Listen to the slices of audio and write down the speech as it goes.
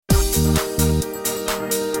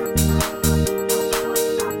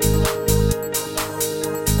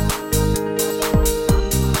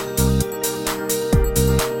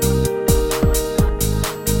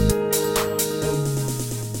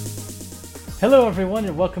Hello everyone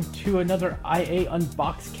and welcome to another IA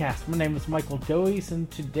UnboxCast. My name is Michael Doise and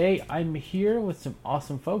today I'm here with some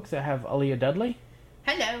awesome folks. I have Aaliyah Dudley.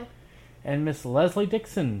 Hello. And Miss Leslie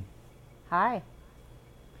Dixon. Hi.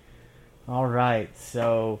 Alright,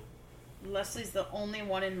 so... Leslie's the only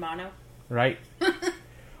one in mono. Right.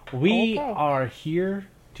 We Okay. are here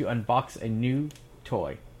to unbox a new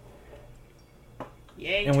toy.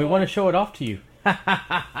 Yay, And we want to show it off to you. Ha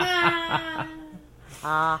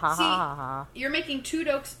ha See, ha ha. you're making two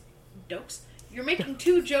jokes. You're making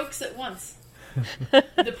two jokes at once.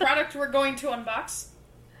 The product we're going to unbox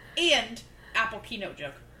and Apple Keynote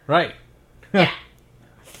joke. Right. Yeah.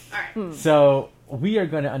 Alright. So, we are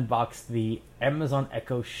going to unbox the Amazon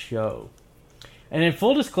Echo Show. And in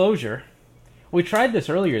full disclosure, we tried this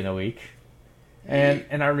earlier in the week,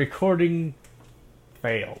 and our recording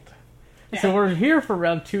failed. Yeah. So we're here for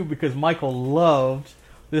round 2 because Michael loved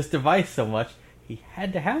this device so much, he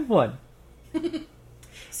had to have one.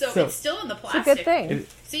 So it's still in the It's a plastic. good thing.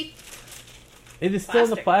 See? It is still in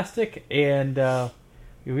the plastic, and I'm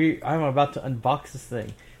about to unbox this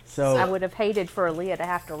thing. So I would have hated for Aaliyah to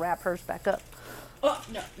have to wrap hers back up. Oh,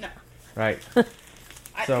 no. right.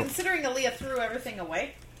 So- Considering Aaliyah threw everything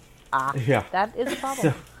away. Yeah. That is a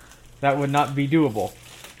problem. So that would not be doable.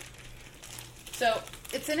 So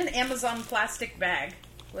it's in an Amazon plastic bag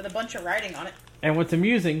with a bunch of writing on it. And what's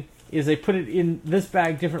amusing is they put it in this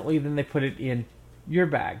bag differently than they put it in your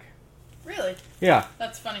bag. Really? Yeah,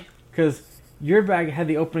 That's funny. because your bag had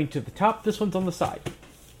the opening to the top. This one's on the side.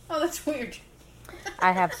 Oh, that's weird.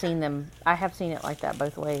 I have seen it like that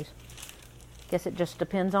both ways. Guess it just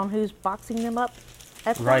depends on who's boxing them up.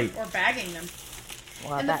 At the- Right. Or bagging them.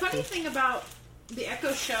 Well, And the that funny too. thing about the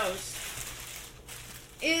Echo shows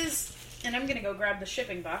is, and I'm going to go grab the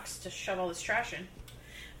shipping box to shove all this trash in.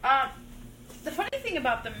 The funny thing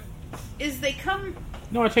about them is they come...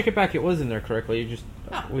 No, I take it back. It was in there correctly.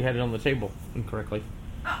 Oh. We had it on the table incorrectly.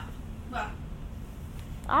 Oh, well,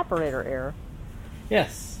 Operator error.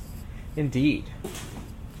 Yes, indeed.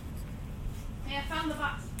 hey, I found the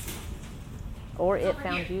box. Or it over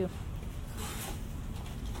found here. you.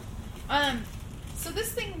 So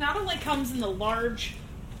this thing not only comes in the large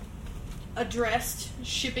addressed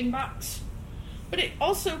shipping box, but it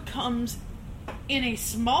also comes in a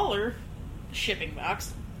smaller shipping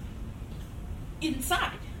box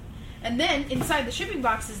inside. And then inside the shipping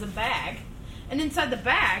box is a bag, and inside the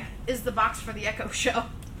bag is the box for the Echo Show,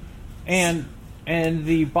 And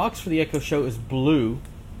the box for the Echo Show is blue.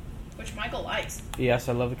 which Michael likes. Yes,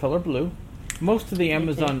 I love the color blue. Most of the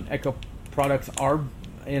Amazon Echo products are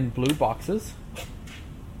in blue boxes.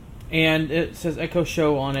 And it says Echo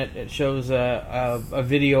Show on it. It shows a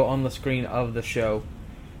video on the screen of the show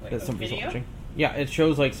Wait, that a somebody's video? watching. Yeah, it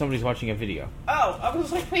shows like somebody's watching a video. Oh, I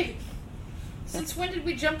was like, wait. Since when did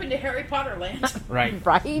we jump into Harry Potter land? Right.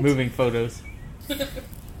 Right? Moving photos.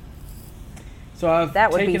 So I've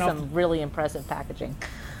That would be taken off some really impressive packaging.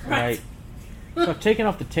 right. So I've taken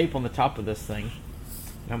off the tape on the top of this thing.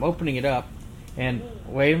 And I'm opening it up. And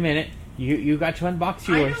wait a minute. You got to unbox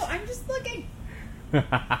I yours. know, I'm just looking.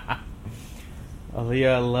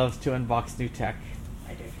 Aaliyah loves to unbox new tech.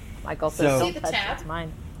 I do. Michael So- says, See don't the touch tab? it's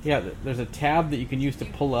mine. Yeah, there's a tab that you can use to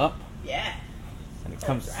pull up. Yeah. And it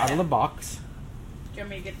comes out of the box. Do you want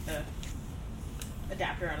me to get the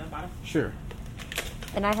adapter out of the bottom? Sure.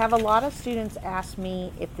 And I have a lot of students ask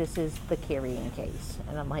me if this is the carrying case.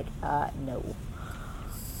 And I'm like, no.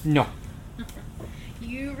 No.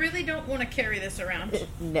 You really don't want to carry this around.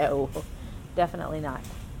 No. Definitely not.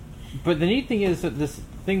 But the neat thing is that this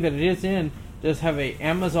thing that it is in does have a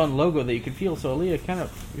Amazon logo that you can feel. So Aaliyah, kind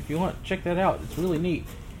of, if you want, check that out. It's really neat.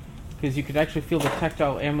 Because you could actually feel the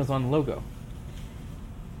tactile Amazon logo.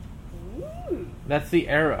 Ooh. That's the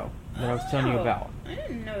arrow that I was telling you Oh, about. I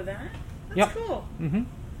didn't know that. That's Yep. cool. Mm-hmm.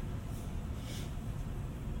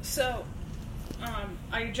 So,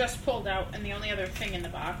 I just pulled out, and the only other thing in the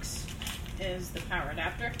box is the power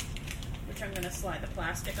adapter, which I'm going to slide the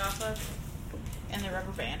plastic off of, and the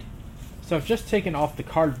rubber band. So I've just taken off the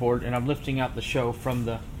cardboard and I'm lifting out the show from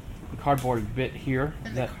the cardboard bit here.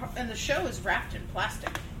 And the show is wrapped in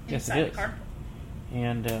plastic Yes, it inside is. the cardboard.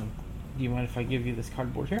 And do you mind if I give you this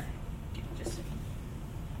cardboard here? Just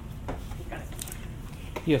got it.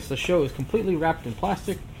 Yes, the show is completely wrapped in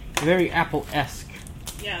plastic. Very Apple-esque.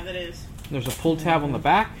 Yeah, that is. There's a pull tab on the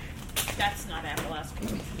back. That's not Apple-esque.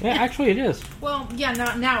 Yeah, actually it is. Well, yeah,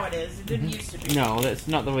 now it is. It didn't used to be. No, that's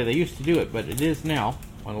not the way they used to do it, but it is now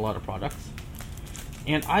on a lot of products.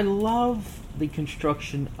 And I love the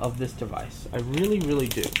construction of this device. I really, really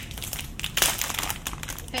do.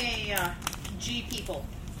 Hey, G people,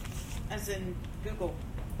 as in Google,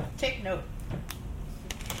 take note.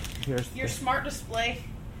 here's Your smart display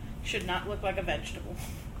should not look like a vegetable.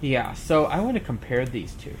 Yeah, so I want to compare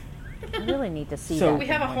these two. I really need to see So- that. We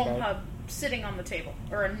have a one home day. hub sitting on the table,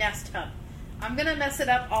 or a Nest hub. I'm gonna mess it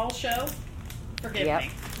up all show. Forgive Yep,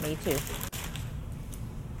 me. me too.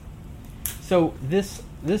 So this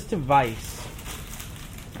device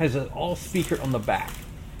has an all speaker on the back.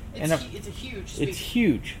 It's, And it's a huge speaker. It's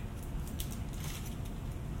huge.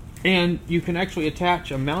 And you can actually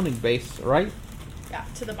attach a mounting base, right? Yeah,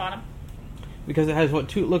 to the bottom. Because it has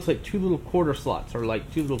it looks like two little quarter slots, or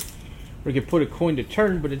like two little, where you could put a coin to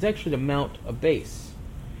turn, but it's actually to mount a base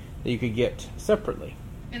that you could get separately.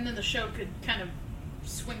 And then the show could kind of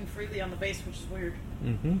swing freely on the base, which is weird.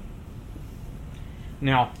 Mm-hmm.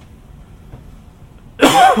 Now,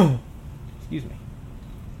 excuse me.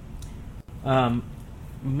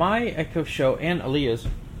 My Echo Show and Aaliyah's.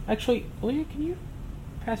 Actually, Aaliyah, can you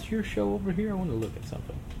pass your show over here? I want to look at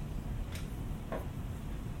something.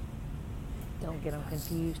 Don't get them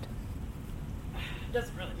confused.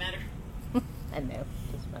 Doesn't really matter. I know.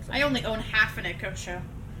 Just messing. I only own half an Echo Show.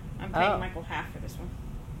 I'm paying Oh. Michael half for this one.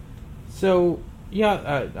 So,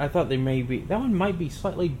 yeah, I thought they may be. That one might be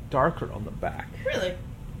slightly darker on the back. Really?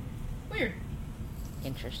 Weird.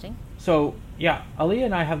 Interesting. So, yeah, Aaliyah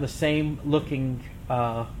and I have the same looking,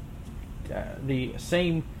 the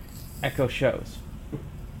same Echo Shows.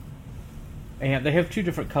 And they have two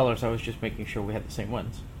different colors. I was just making sure we had the same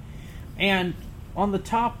ones. And on the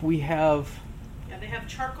top we have... Yeah, they have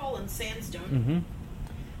charcoal and sandstone. Mm-hmm.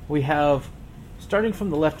 We have, starting from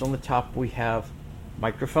the left on the top, we have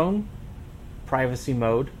microphone, privacy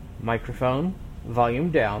mode, microphone,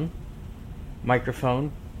 volume down,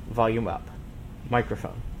 microphone, volume up,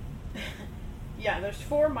 microphone. Yeah, there's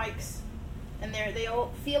 4 mics, and they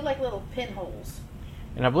all feel like little pinholes.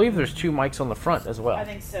 And I believe there's 2 mics on the front as well. I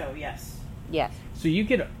think so, yes. Yes. So you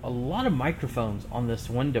get a lot of microphones on this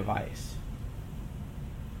one device.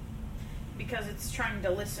 Because it's trying to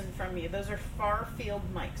listen from you. Those are far field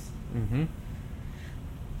mics. Mm-hmm.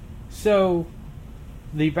 So,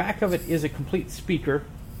 the back of it is a complete speaker,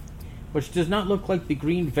 which does not look like the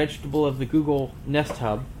green vegetable of the Google Nest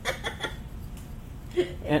Hub.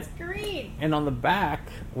 It's green. And on the back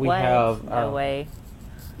we What? have No way.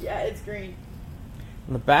 Yeah, it's green.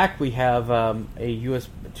 on the back we have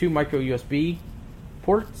two micro USB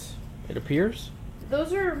ports. It appears.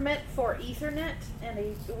 Those are meant for Ethernet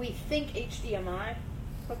and we think HDMI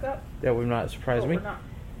hookup. That would not surprise me. We're not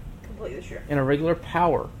completely sure. And a regular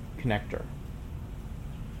power connector.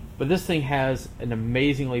 But this thing has an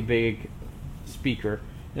amazingly big speaker.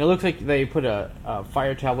 And it looks like they put a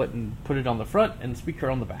fire tablet and put it on the front and speaker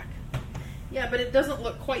on the back. Yeah, but it doesn't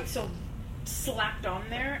look quite so slapped on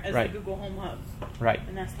there as Right. the Google Home Hub. Right.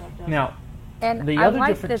 The Nest Hub does. Now, And the I other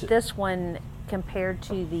like difference- that this one, compared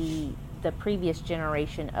to the previous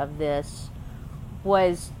generation of this,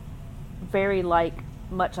 was very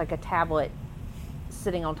much like a tablet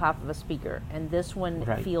sitting on top of a speaker, and this one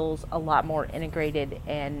Right. feels a lot more integrated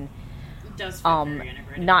and it does feel very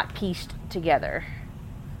integrated. not pieced together.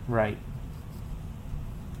 right.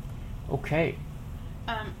 Okay.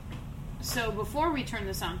 So before we turn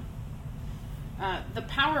this on, the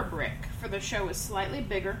power brick for the show is slightly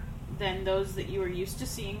bigger than those that you are used to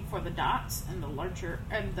seeing for the dots and the larger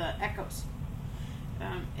and the echoes.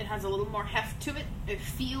 It has a little more heft to it. It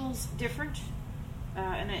feels different,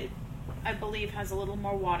 and it, I believe, has a little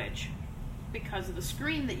more wattage because of the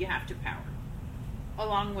screen that you have to power,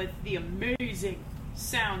 along with the amazing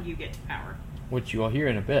sound you get to power. Which you will hear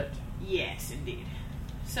in a bit. Yes, indeed.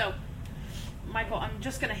 So, Michael, I'm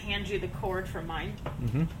just going to hand you the cord for mine.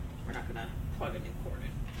 Mm-hmm. We're not going to plug a new cord in.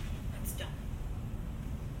 That's still.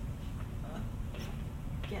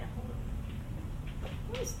 Get a hold of it.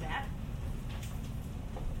 What is that?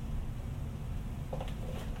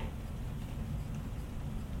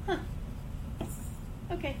 Huh.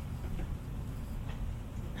 Okay.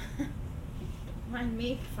 Mind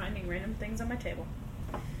me finding random things on my table.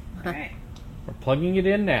 Alright. We're plugging it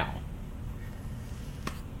in now.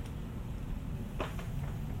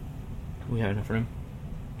 We have enough room.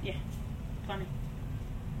 Yeah. Plenty.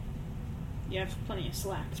 You have plenty of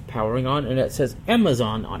slack. It's powering on, and it says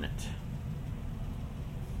Amazon on it.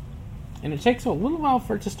 And it takes a little while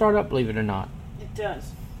for it to start up, believe it or not. It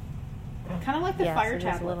does. Kind of like the Yes, fire it is a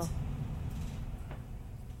tablets. little.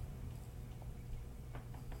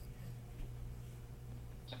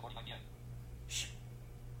 Shh.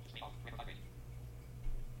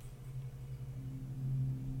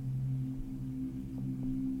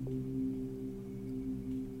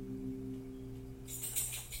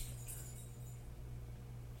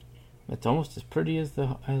 It's almost as pretty as the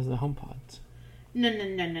HomePods.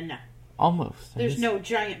 No. Almost. There's no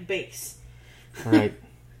giant base. Right.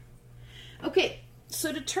 Okay,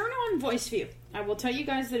 so to turn on voice view, I will tell you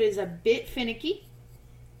guys that it is a bit finicky.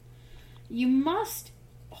 You must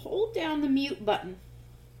hold down the mute button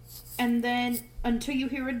and then until you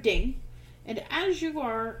hear a ding. And as you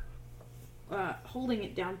are holding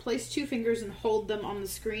it down, place 2 fingers and hold them on the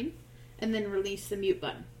screen and then release the mute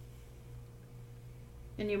button.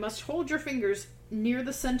 And you must hold your fingers near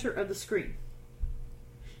the center of the screen.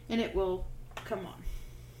 And it will come on.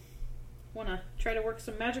 Want to try to work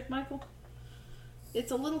some magic, Michael?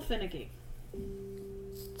 It's a little finicky.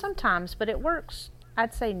 Sometimes, but it works.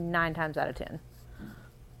 I'd say 9 times out of 10.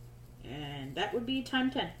 And that would be time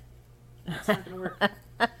 10. That's not going to work.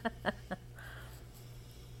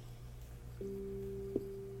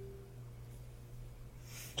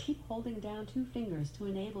 Keep holding down 2 fingers to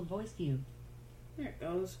enable voice view. There it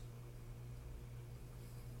goes.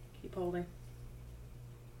 Keep holding.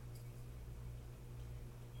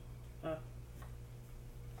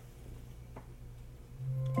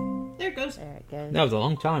 There it goes. There it goes. That was a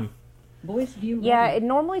long time. Voice view. Yeah, one. it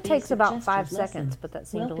normally takes Basic about gestures 5 lesson. seconds, but that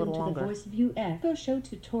seemed Welcome a little to longer. the Voice View Echo Show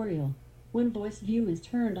tutorial. When voice view is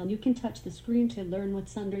turned on, you can touch the screen to learn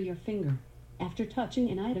what's under your finger. After touching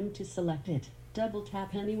an item to select it, double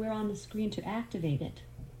tap anywhere on the screen to activate it.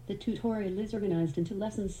 The tutorial is organized into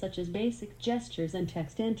lessons such as basic gestures and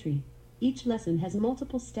text entry. Each lesson has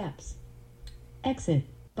multiple steps. Exit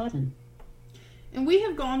button. And we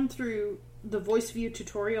have gone through the voice view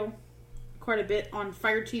tutorial quite a bit on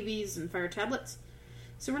Fire TVs and Fire tablets.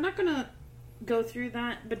 So we're not going to go through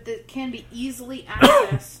that, but it can be easily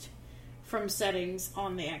accessed from settings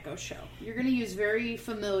on the Echo Show. You're going to use very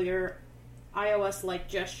familiar iOS-like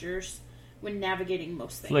gestures when navigating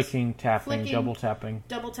most things. Flicking, tapping, Flicking, double tapping.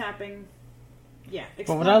 Double tapping. Yeah, But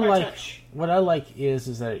explore what I by like, touch. what I like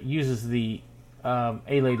is that it uses the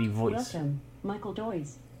A-Lady voice. Welcome, Michael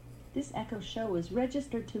Doyes. This Echo Show is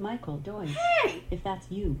registered to Michael Doyes. Hey! If that's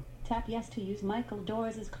you, tap yes to use Michael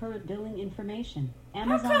Doyes' current billing information, come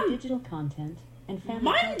Amazon digital content, and family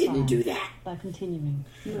Mine didn't profiles. do that. By continuing,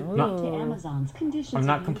 you agree Not- to Amazon's conditions. I'm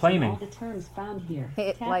not of using complaining. all the terms found here.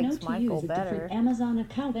 It Tap likes no to Michael use a better. different Amazon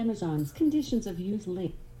account. Amazon's conditions of use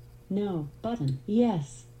link. No button.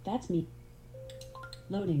 Yes, that's me.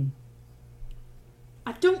 Loading.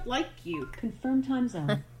 I don't like you. Confirm time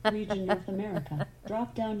zone. Region North America.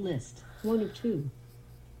 Drop down list. 1 of 2.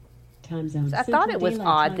 Time zone. I thought Central it was Daylight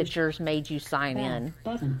odd Time. that yours made you sign Back in.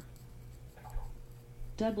 button.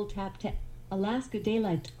 Double tap tap. Alaska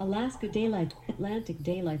Daylight, Atlantic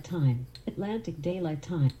Daylight Time, Atlantic Daylight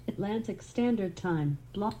Time, Atlantic Standard Time,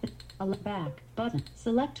 block, back button,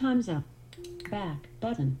 select time zone, back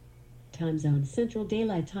button, time zone Central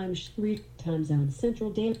Daylight Time, time zone Central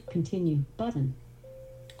Daylight, continue button,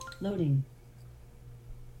 loading,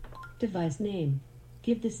 device name,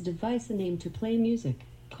 give this device a name to play music,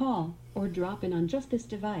 call, or drop in on just this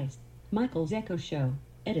device, Michael's Echo Show,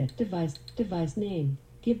 edit device name.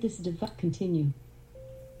 Give this device. Continue.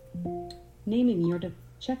 Naming your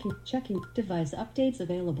checking device updates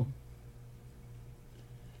available.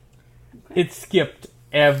 It skipped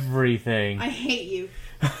everything. I hate you.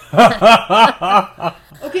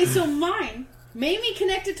 Okay, so mine made me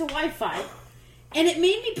connect it to Wi-Fi, and it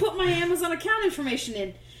made me put my Amazon account information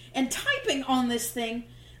in. And typing on this thing,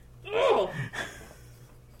 oh,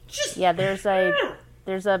 just Yeah, there's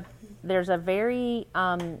a very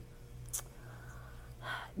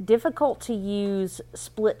difficult to use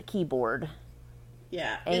split keyboard,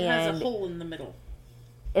 yeah, it has and- a hole in the middle.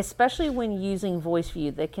 especially when using voice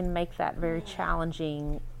view. That can make that very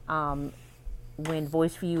challenging when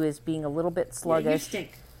voice view is being a little bit Yeah, you sluggish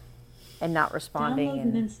stink. and not responding. Download and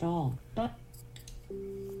And install. But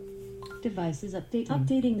device is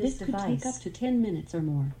updating this could take up to 10 minutes or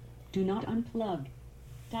more. Do not unplug.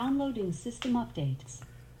 Downloading system updates.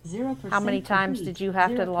 0%. how many times complete. did you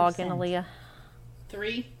have to log in, 0%. Aaliyah?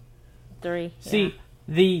 3. 3. See,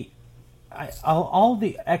 all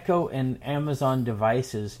the Echo and Amazon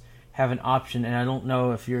devices have an option, and I don't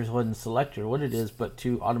know if yours wasn't selected or what it is, but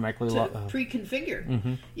to automatically To log.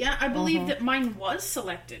 pre-configure. Yeah, I believe that mine was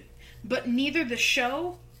selected, but neither the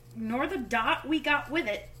show nor the dot we got with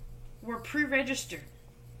it were pre-registered.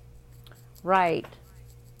 Right.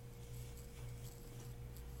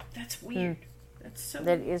 That's weird. That's so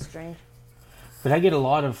That is strange. But I get a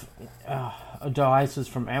lot of devices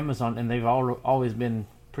from Amazon, and they've always been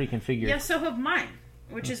pre-configured. Yeah, so have mine,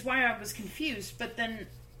 which is why I was confused, but then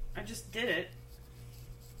I just did it.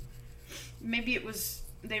 Maybe it was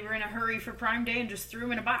they were in a hurry for Prime Day and just threw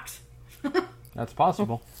them in a box. That's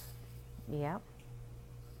possible. Yeah.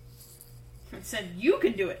 And said, you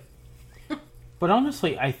can do it. But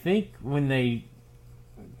honestly, I think when they...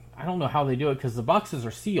 I don't know how they do it because the boxes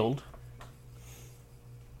are sealed.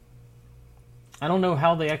 I don't know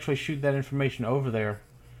how they actually shoot that information over there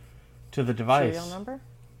to the device. Serial number?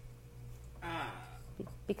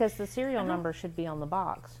 Because the serial number should be on the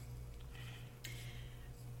box.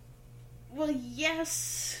 Well,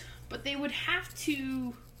 yes, but they would have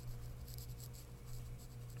to...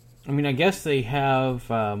 I mean, I guess they have...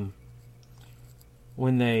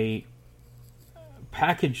 when they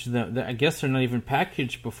package them... I guess they're not even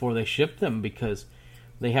packaged before they ship them because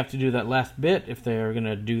they have to do that last bit if they're going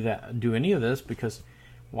to do any of this because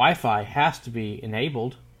Wi-Fi has to be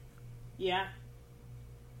enabled. Yeah.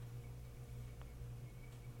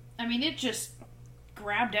 I mean, it just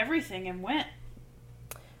grabbed everything and went.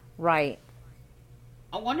 Right.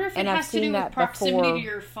 I wonder if it And I've has to do seen with that proximity before. to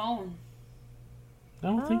your phone. I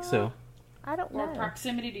don't think so. I don't Or know.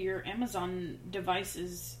 proximity to your Amazon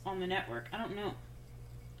devices on the network. I don't know.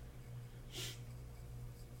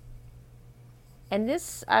 And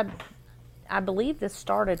this, I believe this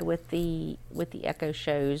started with the Echo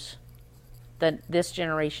shows, this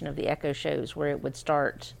generation of the Echo shows, where it would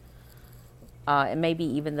start, and maybe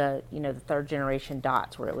even the third generation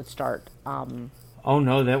Dots, where it would start. Oh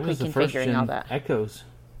no, that was the first pre-configuring all gen that. Echoes.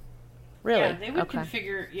 Really? Yeah, they would Okay.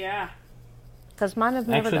 configure. Yeah. Because mine have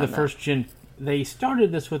never Actually, done the first gen. They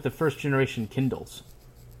started this with the first generation Kindles.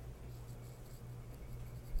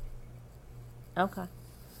 that. Okay.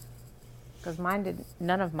 Because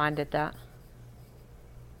none of mine did that.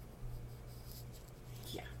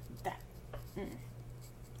 Yeah. That.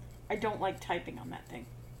 I don't like typing on that thing.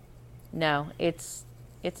 No, it's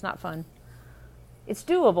not fun. It's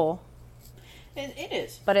doable, It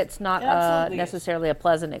is. but it's not It absolutely is. necessarily a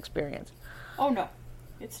pleasant experience. Oh no,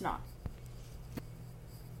 it's not.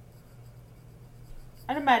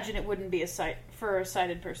 I'd imagine it wouldn't be a sight for a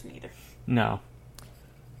sighted person either. No.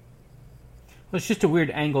 Well, it's just a weird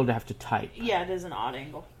angle to have to type. Yeah, it is an odd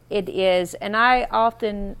angle. It is, and I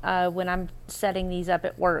often, when I'm setting these up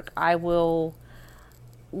at work, I will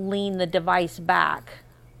lean the device back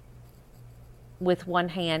with one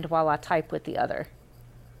hand while I type with the other.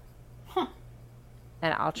 Huh.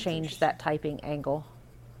 And I'll change that typing angle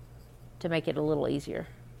to make it a little easier.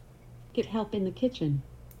 Get help in the kitchen.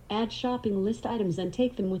 Add shopping list items and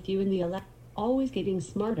take them with you in the Alexa. Always getting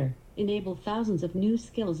smarter. Enable thousands of new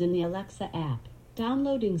skills in the Alexa app.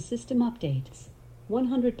 Downloading system updates.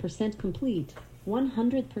 100% complete.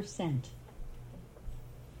 100%.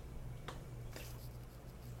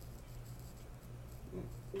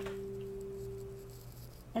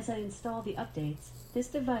 As I install the updates, this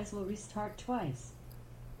device will restart twice.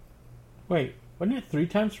 Wait, wasn't it 3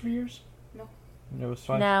 times for years? No. And it was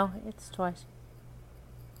twice. No, it's twice.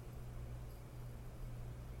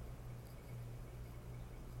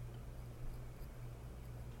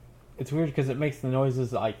 It's weird because it makes the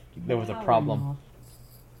noises like there was a Powering problem. off.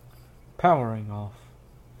 Powering off.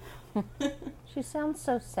 She sounds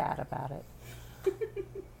so sad about it.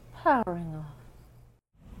 Powering off.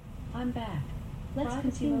 I'm back. Let's Privacy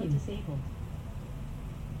continue. mode Disabled.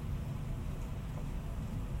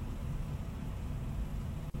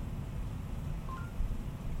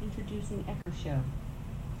 Introducing Echo Show.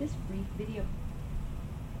 This brief video.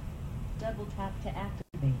 Double tap to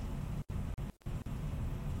activate.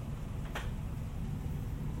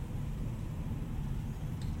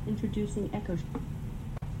 Introducing Echo Show.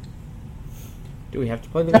 Do we have to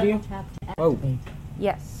play the video? Double tap to Oh. activate.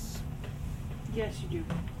 Yes. Yes, you do.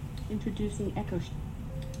 Introducing Echo Show.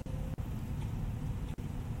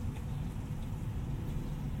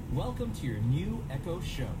 Welcome to your new Echo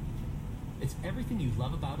Show. It's everything you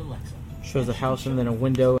love about Alexa. Shows a house and then a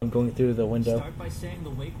window and going through the window. Start by saying the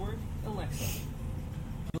wake word, Alexa.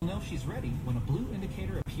 You'll know she's ready when a blue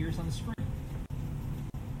indicator appears on the screen.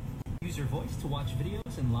 Use your voice to watch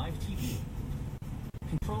videos and live TV.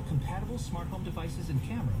 Control compatible smart home devices and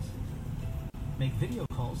cameras. Make video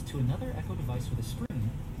calls to another Echo device with a screen.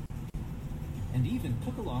 And even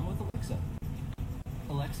cook along with Alexa.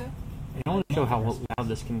 Alexa, I only show how loud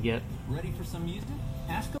this can get. ready for some music?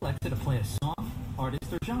 Ask Alexa to play a song,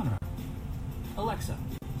 artist, or genre. Alexa,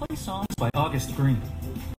 play songs by August Green.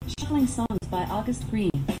 Shuffling songs by August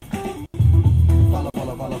Green. Follow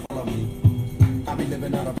me. I be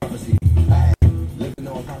living out a prophecy. Hey, living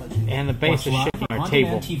no apology. And the bass Watch is live shaking our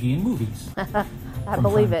on-demand table. TV and movies. I From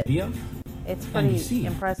believe Prime it. Video It's pretty NBC.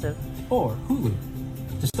 impressive. or Hulu.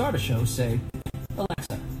 To start a show, say,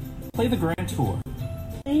 Alexa, play the Grand Tour.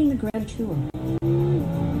 Playing the Grand Tour.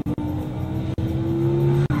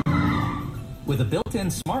 With a built-in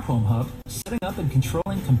smart home hub, setting up and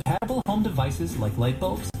controlling compatible home devices like light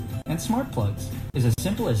bulbs and smart plugs is as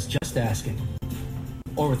simple as just asking.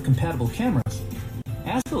 Or with compatible cameras,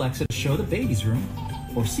 ask Alexa to show the baby's room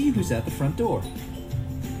or see who's at the front door.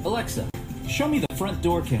 Alexa, show me the front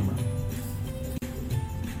door camera.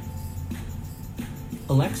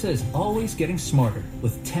 Alexa is always getting smarter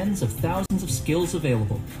with tens of thousands of skills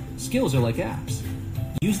available. Skills are like apps.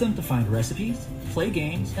 Use them to find recipes, play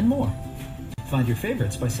games, and more. Find your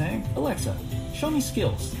favorites by saying, Alexa, show me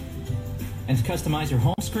skills. And to customize your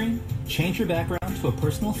home screen, change your background to a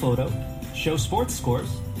personal photo, show sports scores,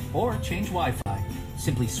 or change Wi-Fi,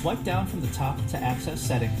 simply swipe down from the top to access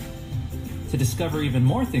settings. To discover even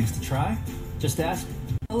more things to try, just ask,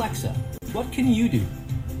 Alexa, what can you do?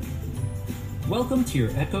 Welcome to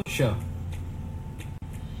your Echo Show.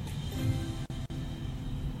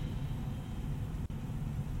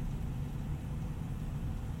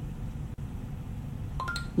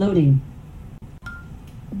 Loading.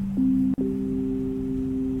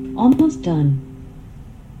 Almost done.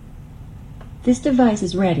 This device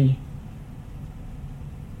is ready.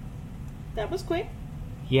 That was quick.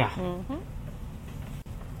 Yeah. Mm-hmm.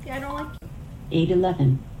 Yeah, I don't like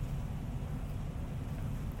 8:11.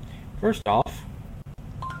 First off,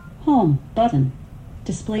 Home button.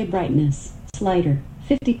 Display brightness slider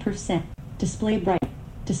 50%. Display brightness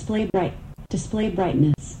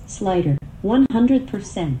slider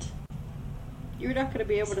 100%. You're not going to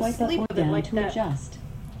be able to Swipe up sleep or with it down like to that. adjust.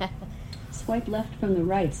 Swipe left from the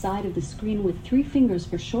right side of the screen with 3 fingers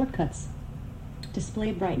for shortcuts.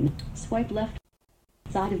 Display brightness. Swipe left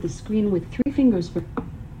side of the screen with 3 fingers for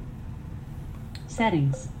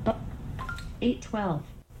settings. 812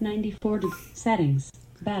 94 settings.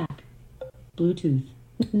 Back. Bluetooth.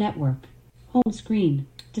 Network. Home screen.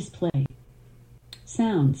 Display.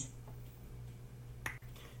 Sounds.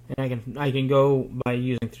 and I can go by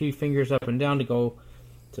using 3 fingers up and down to go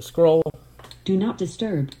to scroll. Do not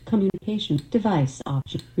disturb. Communication. Device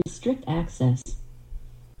option. Restrict access.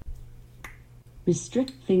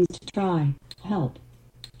 Restrict things to try. Help.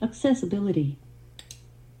 Accessibility.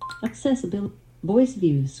 Accessibility. Voice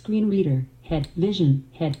view. Screen reader. Head. Vision.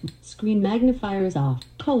 Head. Screen magnifier is off.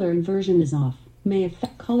 Color inversion is off. May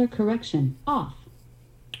affect color correction. Off.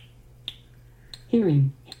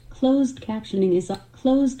 Hearing. Closed captioning is off.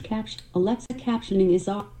 Closed caption. Alexa captioning is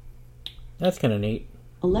off. That's kind of neat.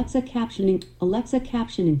 Alexa captioning.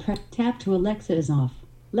 Tap to Alexa is off.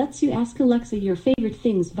 Lets you ask Alexa your favorite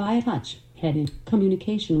things via touch. Heading.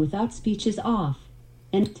 Communication without speech is off.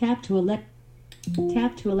 And tap to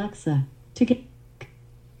Alexa to get.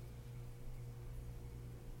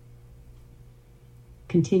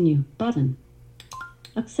 Continue button.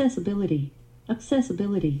 Accessibility.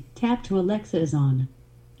 Accessibility. Tap to Alexa is on.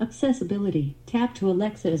 Accessibility. Tap to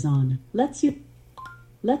Alexa is on. Lets you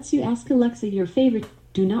ask Alexa your favorite.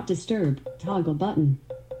 Do not disturb. Toggle button.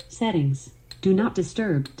 Settings. Do not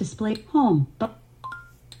disturb. Display home.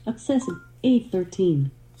 Accessible.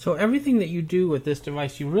 813. So everything that you do with this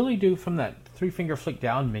device, you really do from that 3-finger flick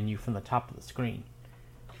down menu from the top of the screen.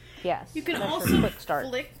 Yes. You can that's your also quick start.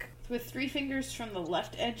 flick with 3 fingers from the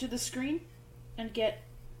left edge of the screen and get.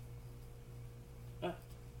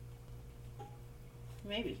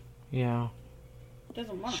 Maybe. Yeah.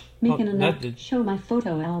 Doesn't want to. Making Oh, a that note. did- Show my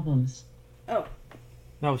photo albums. Oh.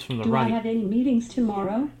 That was from the Do I right. have any meetings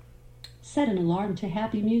tomorrow? Set an alarm to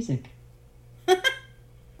happy music.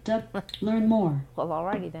 Learn more. Well,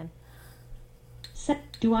 alrighty then.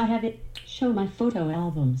 Do I have it? Show my photo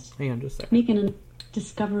albums. Hang on just a second. Making a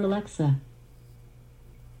discover Alexa.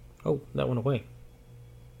 Oh, that went away.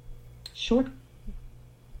 Short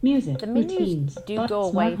music. The menus routines. do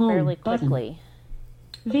go Smart away home, fairly button. quickly.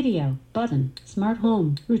 Video button. Smart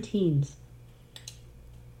home routines.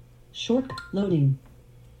 Short loading.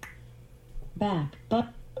 Back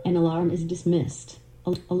an alarm is dismissed.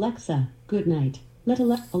 Alexa, good night. Let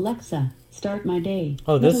Alexa start my day.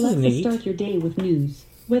 Oh, this Let is Alexa neat. start your day with news,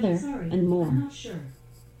 weather, and more. I'm not sure.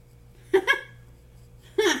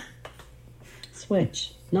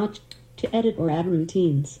 Switch not to edit or add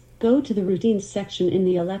routines. Go to the routines section in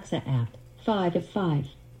the Alexa app. 5 of 5.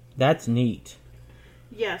 That's neat.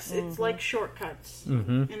 Yes, it's like shortcuts.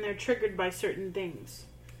 Mm-hmm. And they're triggered by certain things,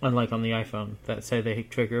 Unlike on the iPhone that say they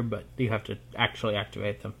trigger, but you have to actually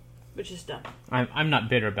activate them. which is dumb. I'm not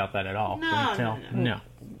bitter about that at all. No, Can you tell? no.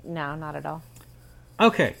 No, not at all.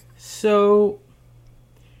 Okay, so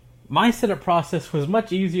my setup process was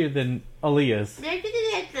much easier than Aaliyah's.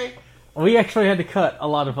 We actually had to cut a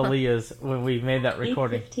lot of Aaliyah's when we made that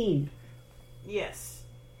recording. 8:15. Yes,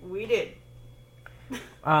 we did.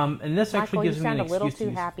 And this actually Michael, you gives me sound an a little excuse to too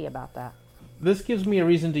use. happy about that. This gives me a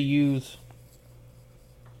reason to use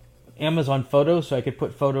Amazon Photos, so I could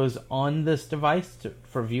put photos on this device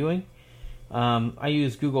for viewing. I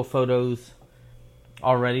use Google Photos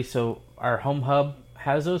already, so our home hub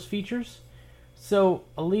has those features. So,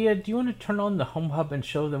 Aaliyah, do you want to turn on the home hub and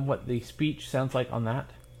show them what the speech sounds like on that?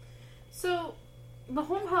 So, the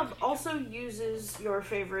Home Hub also uses your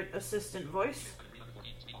favorite assistant voice.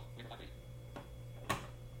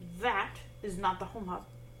 That is not the Home Hub.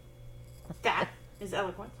 That is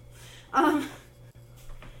Eloquence. But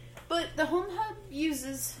the Home Hub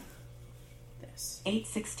uses this.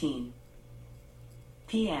 8:16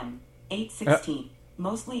 p.m. 8:16.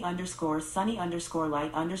 Mostly sunny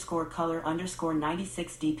light color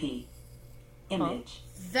 96 dp. Image.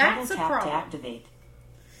 That's Double a tap problem. to activate.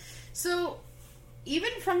 So, even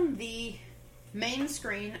from the main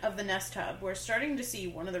screen of the Nest Hub, we're starting to see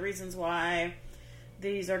one of the reasons why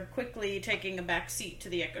these are quickly taking a back seat to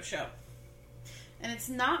the Echo Show. And it's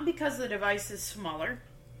not because the device is smaller.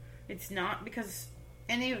 It's not because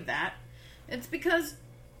any of that. It's because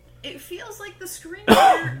it feels like the screen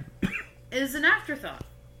reader is an afterthought.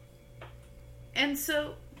 And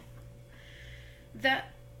so, that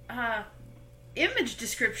image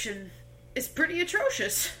description is pretty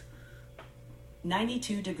atrocious.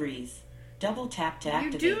 92 degrees. Double tap to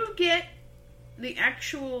activate. You do get the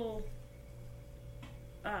actual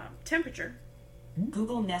temperature.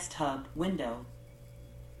 Google Nest Hub window.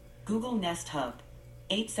 Google Nest Hub.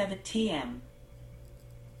 8:7 TM.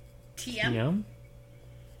 TM? Yeah.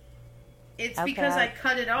 It's Okay. because I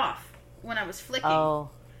cut it off when I was flicking. Oh.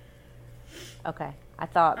 Okay. I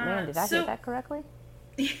thought, man, did I so- hear that correctly?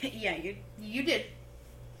 Yeah, you did.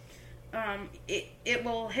 It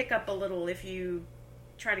will hiccup a little if you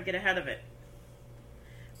try to get ahead of it.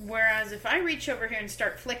 Whereas if I reach over here and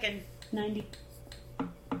start flicking, 90.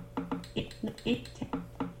 8,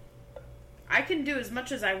 I can do as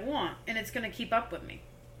much as I want, and it's going to keep up with me.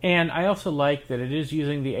 And I also like that it is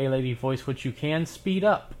using the A-Lady voice, which you can speed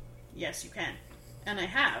up. Yes, you can. And I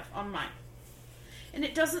have on mine. And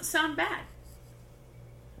it doesn't sound bad.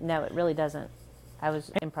 No, it really doesn't. I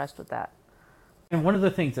was impressed with that. And one of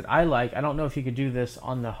the things that I like, I don't know if you could do this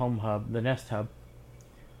on the home hub, the Nest Hub.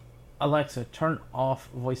 Alexa, turn off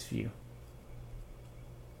voice view.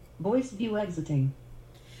 Voice view exiting.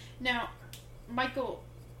 Now, Michael,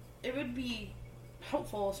 it would be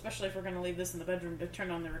helpful, especially if we're going to leave this in the bedroom, to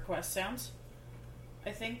turn on the request sounds.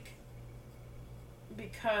 I think.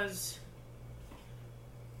 Because,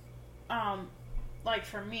 like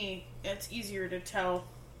for me, it's easier to tell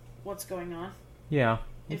what's going on Yeah.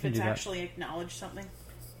 you if can it's do that. actually acknowledged something.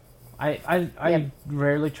 I Yep.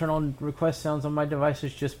 rarely turn on request sounds on my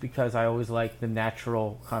devices just because I always like the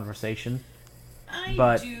natural conversation. I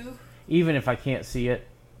But- do. Even if I can't see it,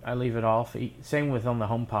 I leave it off. Same with on the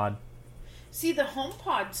HomePod. See, the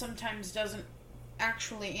HomePod sometimes doesn't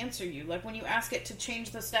actually answer you. Like when you ask it to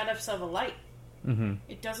change the status of a light, Mm-hmm.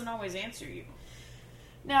 it doesn't always answer you.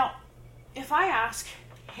 Now, if I ask,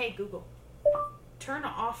 hey Google, turn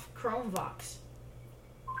off Chromevox.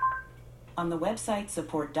 On the website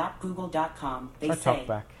support.google.com, they Try say,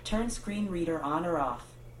 TalkBack. turn screen reader on or off.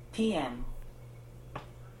 PM.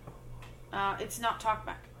 It's not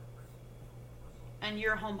TalkBack. And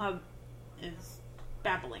your home hub is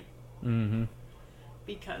babbling. Mm-hmm.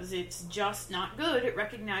 Because it's just not good at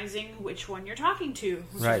recognizing which one you're talking to,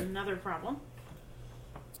 which Right. is another problem.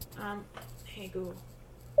 Hey Google,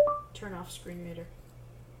 turn off screen reader.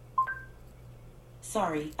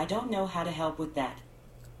 Sorry, I don't know how to help with that.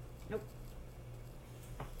 Nope.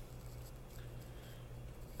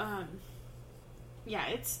 Yeah,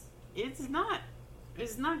 it's not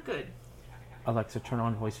good. Alexa, turn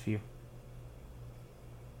on voice view.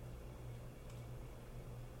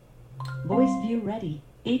 Voice view ready.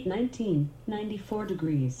 8:19. 94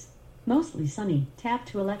 degrees. Mostly sunny. Tap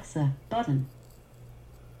to Alexa button.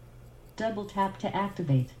 Double tap to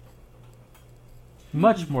activate.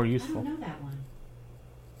 Much more I useful. don't know that one.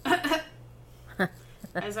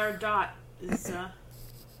 As our dot is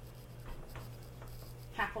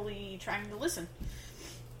happily trying to listen.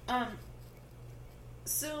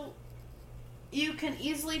 So you can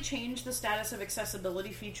easily change the status of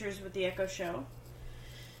accessibility features with the Echo Show,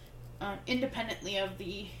 independently of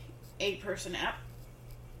the A-Person app.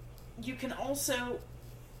 You can also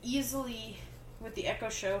easily, with the Echo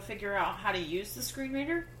Show, figure out how to use the screen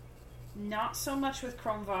reader. Not so much with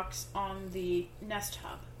Chromevox on the Nest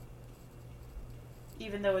Hub,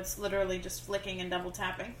 even though it's literally just flicking and double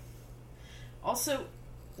tapping. Also,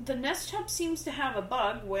 the Nest Hub seems to have a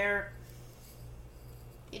bug where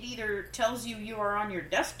it either tells you you are on your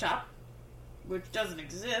desktop, which doesn't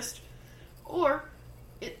exist, or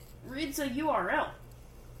it reads a URL,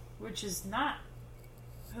 which is not...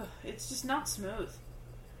 it's just not smooth.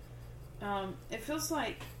 It feels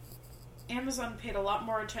like Amazon paid a lot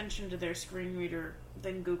more attention to their screen reader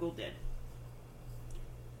than Google did.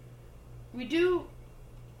 We do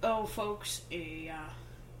owe folks a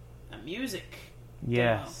music.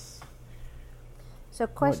 Yes. So,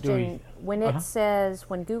 What do question: when it Uh-huh. says,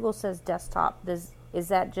 when Google says desktop, is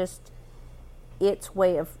that just its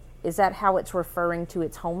way of? Is that how it's referring to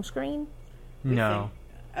its home screen? No.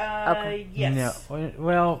 Okay. Yes. No.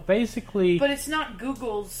 Well, basically, But it's not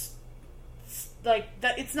Google's, like,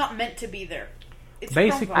 that. It's not meant to be there. It's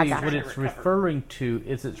basically Chrome's what trying to it's recover. referring to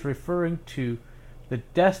is it's referring to the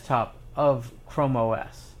desktop of Chrome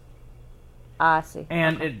OS. I see.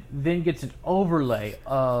 And it then gets an overlay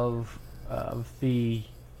of the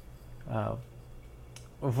of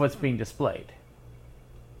what's being displayed.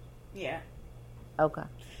 Yeah. Okay.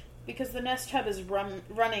 Because the Nest Hub is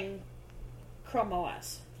running Chrome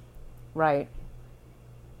OS Right.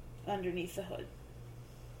 underneath the hood.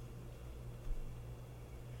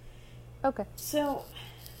 Okay. So,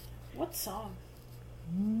 what song?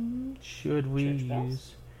 Should we Church bells?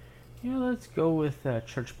 use? Yeah, let's go with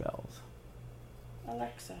Church Bells.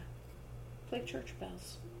 Alexa, play Church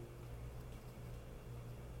Bells.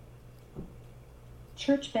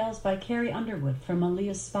 Church Bells by Carrie Underwood from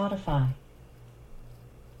Aaliyah's Spotify.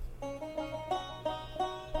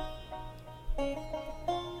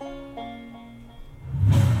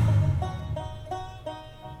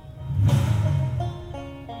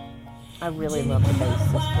 I really love the bass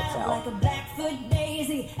this puts Like out. a Blackfoot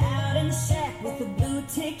daisy out in the shack with a blue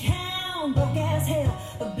tick hound, broke as hell,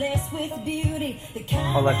 but blessed with beauty. The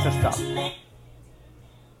kind Alexa, that stop. you let-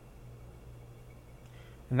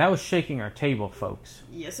 And that was shaking our table, folks.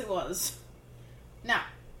 Yes, it was. Now,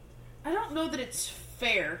 I don't know that it's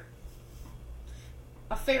fair,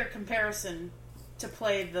 a fair comparison to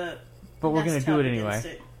play the But we're Nest gonna do Hub it against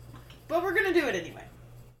anyway. it. But we're gonna do it anyway.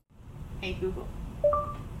 Hey Google,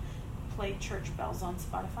 play Church Bells on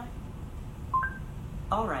Spotify.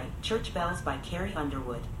 Alright, Church Bells by Carrie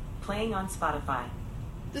Underwood. Playing on Spotify.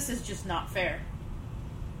 This is just not fair.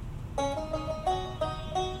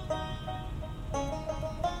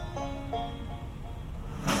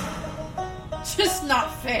 Just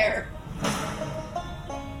not fair.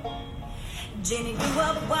 Jenny grew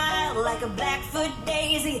up wild like a Blackfoot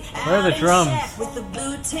daisy. Where are the out in drums? shack with the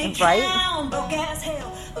blue tick Right? hound, broke as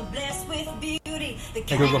hell, but blessed with beauty. The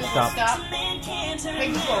Hey, Google, kind stop. that a man can't turn Hey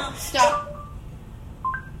Google, down. stop.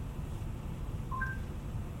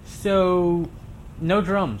 So, no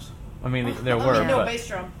drums. I mean, there were, no but bass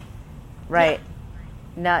drum. Right.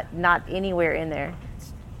 Not anywhere in there.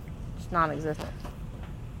 It's non-existent.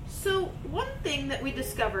 So, one thing that we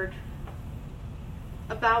discovered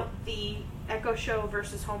about the Echo Show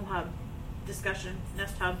versus Home Hub discussion,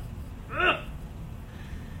 Nest Hub. Ugh.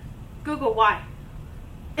 Google, why?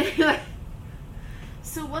 Anyway,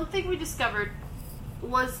 so one thing we discovered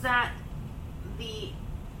was that the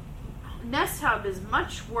Nest Hub is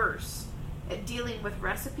much worse at dealing with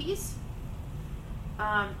recipes.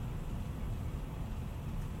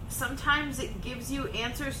 Sometimes it gives you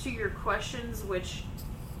answers to your questions which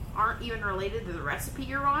aren't even related to the recipe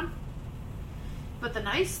you're on. But the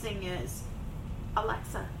nice thing is,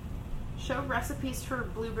 Alexa, show recipes for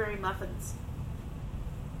blueberry muffins.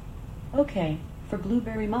 Okay, for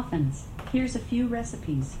blueberry muffins, here's a few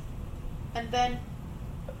recipes. And then,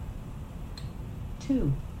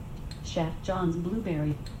 2. Chef John's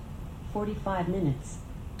Blueberry. 45 minutes.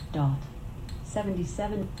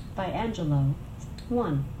 77 by Angelo.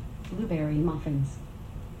 1. Blueberry muffins.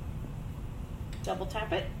 double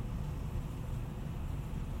tap it.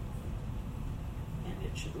 And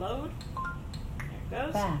it should load. There it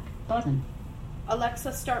goes. Back button.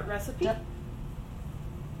 Alexa, start recipe. Du-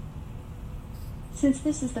 Since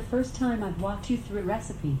this is the first time I've walked you through a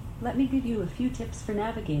recipe, let me give you a few tips for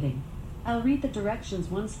navigating. I'll read the directions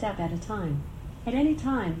one step at a time. At any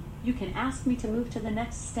time, you can ask me to move to the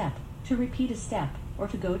next step, to repeat a step, or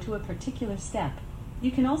to go to a particular step.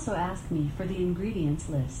 You can also ask me for the ingredients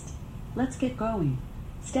list. Let's get going.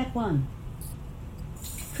 Step 1.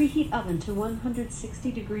 Preheat oven to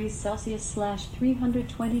 160 degrees Celsius /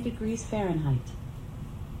 320 degrees Fahrenheit.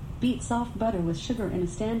 Beat soft butter with sugar in a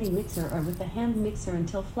standing mixer or with a hand mixer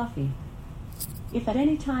until fluffy. If at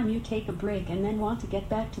any time you take a break and then want to get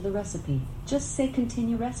back to the recipe, just say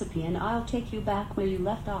continue recipe and I'll take you back where you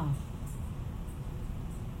left off.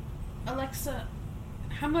 Alexa,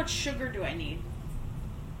 how much sugar do I need?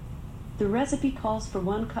 The recipe calls for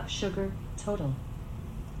 1 cup sugar, total.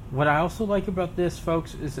 what I also like about this,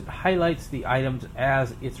 folks, is it highlights the items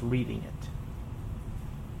as it's reading it.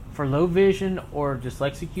 For low vision or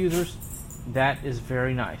dyslexic users, that is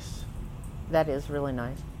very nice. That is really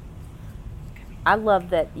nice. I love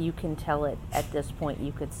that you can tell it at this point.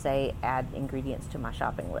 You could say add ingredients to my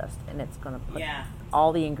shopping list, and it's going to put Yeah.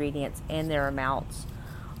 all the ingredients and their amounts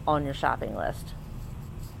on your shopping list.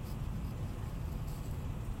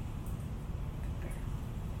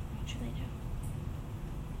 What should they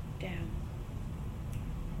do? Down.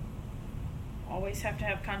 Always have to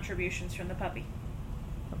have contributions from the puppy.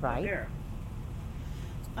 Right?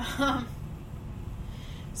 Girl.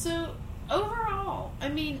 So overall, I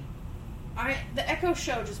mean, the Echo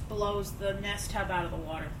Show just blows the Nest Hub out of the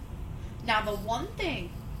water. Now, the one thing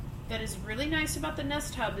that is really nice about the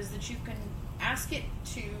Nest Hub is that you can ask it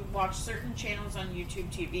to watch certain channels on YouTube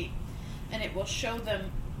TV, and it will show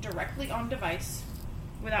them directly on device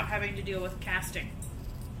without having to deal with casting.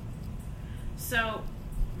 So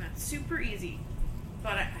that's super easy.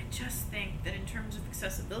 But I just think that in terms of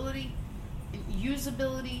accessibility and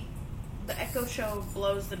usability, the Echo Show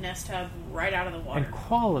blows the Nest Hub right out of the water. And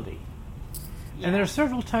quality. Yeah. And there are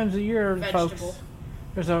several times a year, Vegetable. folks.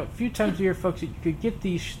 There's a few times a year, folks, that you could get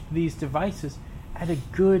these devices at a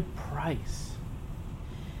good price.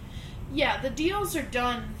 Yeah, the deals are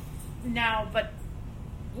done now, but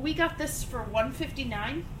we got this for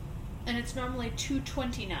 $159, and it's normally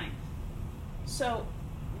 $229. So,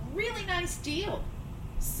 really nice deal.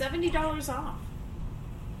 $70 off.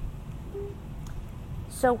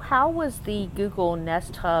 So how was the Google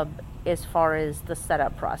Nest Hub as far as the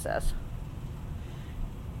setup process?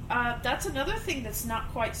 That's another thing that's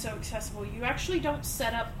not quite so accessible. You actually don't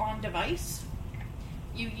set up on device.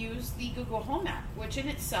 You use the Google Home app, which in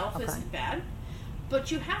itself Okay. isn't bad.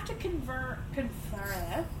 But you have to confirm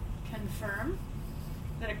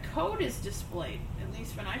that a code is displayed. At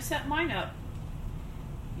least when I set mine up,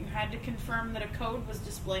 you had to confirm that a code was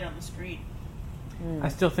displayed on the screen. I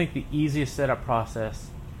still think the easiest setup process,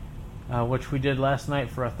 which we did last night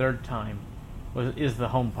for a third time, is the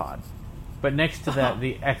HomePod. But next to that,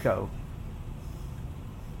 the Echo.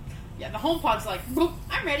 Yeah, the HomePod's like, boop,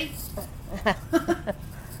 I'm ready.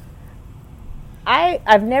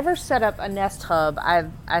 I've never set up a Nest Hub.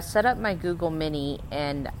 I set up my Google Mini,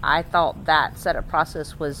 and I thought that setup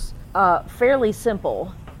process was fairly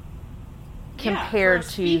simple compared for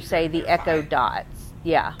a to, speaker, say, the you're Echo fine. Dots.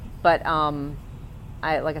 Yeah, but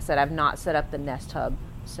like I said, I've not set up the Nest Hub,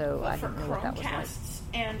 so I But for don't know what that was like. Chromecasts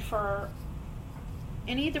and for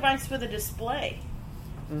any device with a display,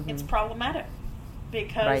 it's problematic.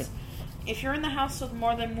 Because Right. if you're in the house with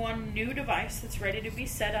more than one new device that's ready to be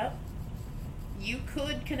set up, you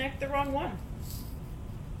could connect the wrong one.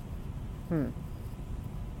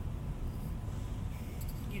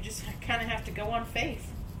 You just kind of have to go on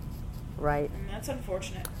faith, Right. and that's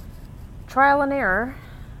unfortunate. Trial and error.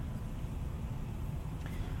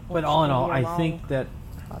 But all in all, Be a I long think that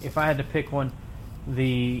if I had to pick one,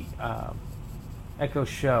 the Echo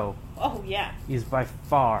Show Oh, yeah. is by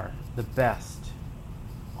far the best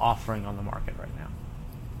offering on the market right now.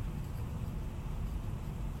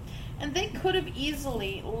 And they could have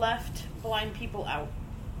easily left blind people out.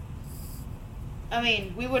 I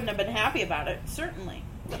mean, we wouldn't have been happy about it, certainly.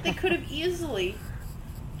 But they could have easily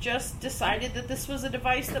just decided that this was a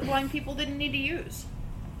device that blind people didn't need to use.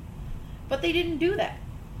 But they didn't do that.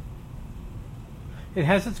 It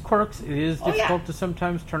has its quirks. It is Oh, yeah. difficult to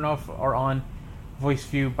sometimes turn off or on voice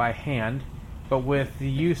view by hand, but with the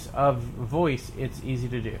use of voice, it's easy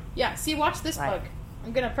to do. Yeah, see, watch this Right. bug.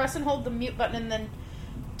 I'm going to press and hold the mute button and then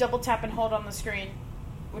double tap and hold on the screen,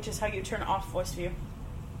 which is how you turn off voice view.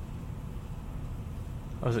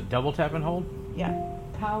 Oh, is it double tap and hold? Yeah.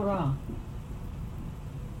 Power off.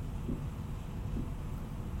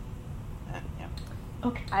 Yeah.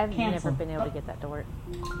 Okay. I've Cancel. never been able to get that to work.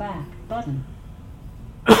 Back button.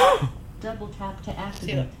 Double tap to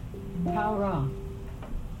activate. it. Power off.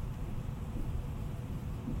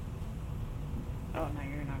 Oh, no,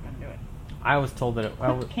 you're not going to do it. I was told that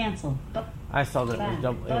Cancel. I saw that it was Back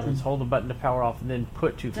double. It button. was hold the button to power off and then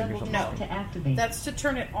put two fingers Double on the tap screen. to activate. That's to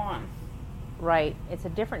turn it on. Right. It's a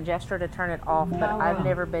different gesture to turn it off, but Power I've off.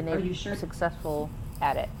 never been Are you sure? successful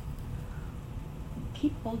at it.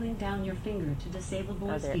 Keep holding down your finger to disable Oh,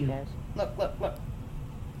 voice there it view. goes. Look, look, look.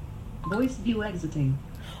 Voice view exiting.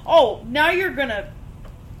 Oh, now you're going to...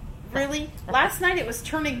 Really? Last night it was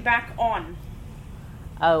turning back on.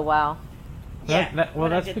 Oh, wow. Yeah. Well,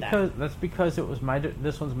 when I that's did because it was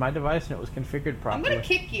this one's my device and it was configured I'm properly. going to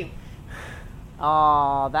kick you.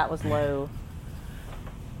 Oh, that was low.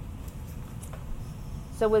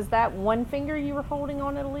 So was that one finger you were holding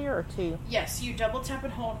on it, Aaliyah, or two? Yes, you double tap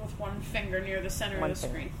and hold with one finger near the center One of the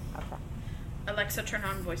finger. screen. Okay. Alexa, turn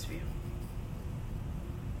on voice view.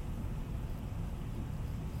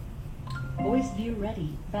 Voice view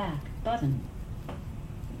ready. Back button.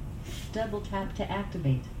 Double tap to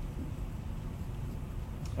activate.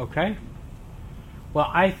 Okay. Well,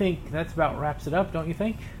 I think that's about wraps it up, don't you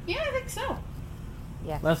think? Yeah, I think so.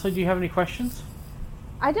 Yes. Leslie, do you have any questions?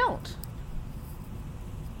 I don't.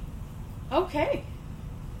 Okay.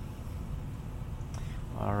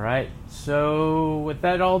 All right. So, with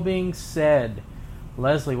that all being said,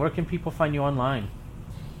 Leslie, where can people find you online?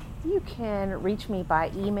 You can reach me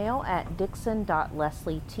by email at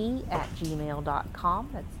dixon.lesliet@gmail.com.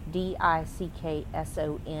 That's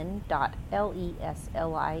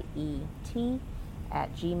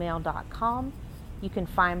dickson.lesliet@gmail.com. You can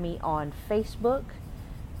find me on Facebook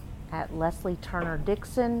at Leslie Turner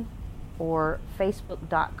Dixon or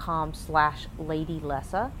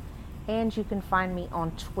facebook.com/LadyLessa. And you can find me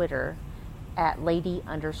on Twitter at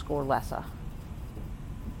Lady_Lessa.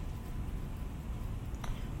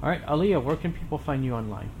 All right, Aaliyah, where can people find you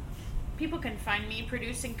online? People can find me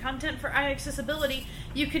producing content for iAccessibility.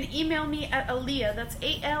 You can email me at Aleeha, that's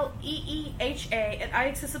ALEEHA, at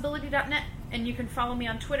iAccessibility.net. And you can follow me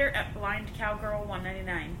on Twitter at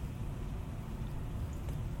BlindCowgirl199.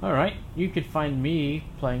 All right, you could find me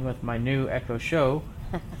playing with my new Echo Show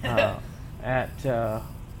at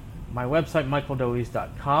my website,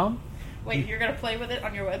 michaeldowies.com. Wait, you're going to play with it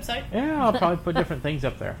on your website? Yeah, I'll probably put different things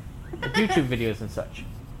up there, like YouTube videos and such.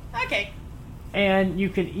 Okay. And you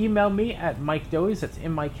can email me at Mike Doise, that's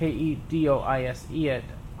MikeDoise at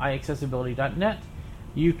iAccessibility.net.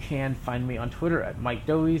 You can find me on Twitter at Mike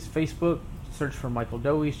Doise, Facebook, search for Michael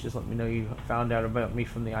Doise, just let me know you found out about me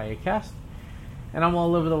from the IAcast. And I'm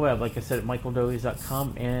all over the web, like I said, at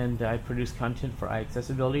michaeldowies.com, and I produce content for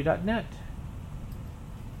iAccessibility.net.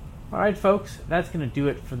 Alright folks, that's going to do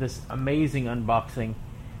it for this amazing unboxing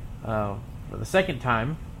for the second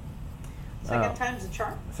time. Second time's a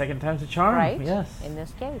charm. Second time's a charm, Right? yes. In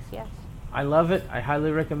this case, yes. I love it. I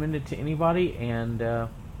highly recommend it to anybody, and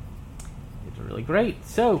it's really great.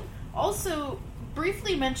 So, Also,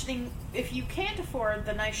 briefly mentioning, if you can't afford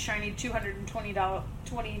the nice shiny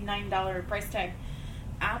 $229 price tag,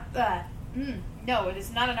 no, it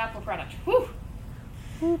is not an Apple product. Whew.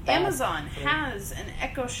 Bad. Amazon has an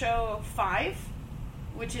Echo Show 5,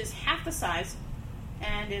 which is half the size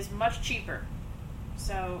and is much cheaper.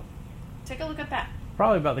 So, take a look at that.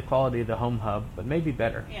 probably about the quality of the Home Hub, but maybe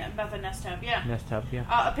better. Yeah, about the Nest Hub, yeah. Nest Hub, yeah.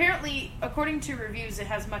 Apparently, according to reviews, it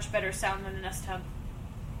has much better sound than the Nest Hub.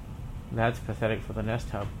 That's pathetic for the Nest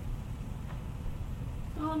Hub.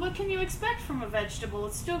 Well, what can you expect from a vegetable?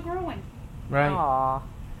 It's still growing. Right. Aw.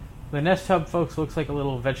 The Nest Hub, folks, looks like a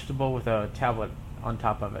little vegetable with a tablet on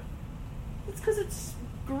top of it. It's because it's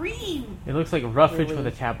green. It looks like roughage Really? with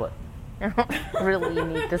a tablet. Really, you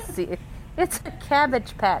need to see it. It's a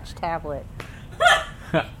Cabbage Patch tablet.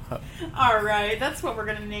 All right, that's what we're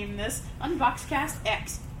going to name this. UnboxCast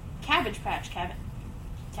X. Cabbage Patch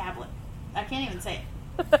tablet. I can't even say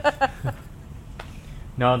it.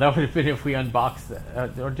 No, that would have been if we unboxed it.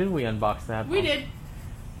 Or did we unbox that? We did.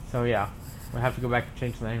 So, yeah. We'll have to go back and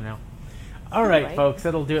change the name now. All right, folks.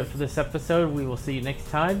 That'll do it for this episode. We will see you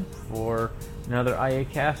next time for another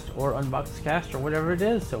IAcast or UnboxCast or whatever it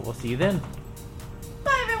is. So, we'll see you then.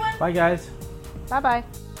 Bye, everyone. Bye, guys. Bye-bye.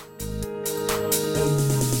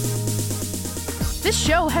 This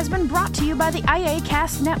show has been brought to you by the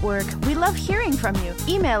IAcast Network. We love hearing from you.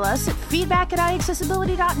 Email us at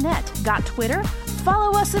feedback@iAccessibility.net. Got Twitter?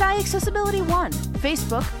 Follow us at iAccessibility1.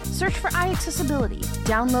 Facebook, search for iAccessibility.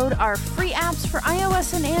 Download our free apps for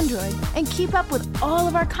iOS and Android. And keep up with all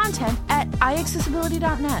of our content at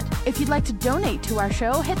iAccessibility.net. If you'd like to donate to our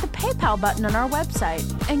show, hit the PayPal button on our website.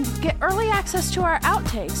 And get early access to our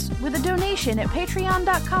outtakes with a donation at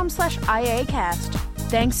patreon.com/IAcast.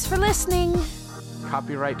 Thanks for listening.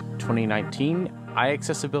 Copyright 2019,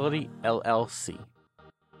 iAccessibility LLC.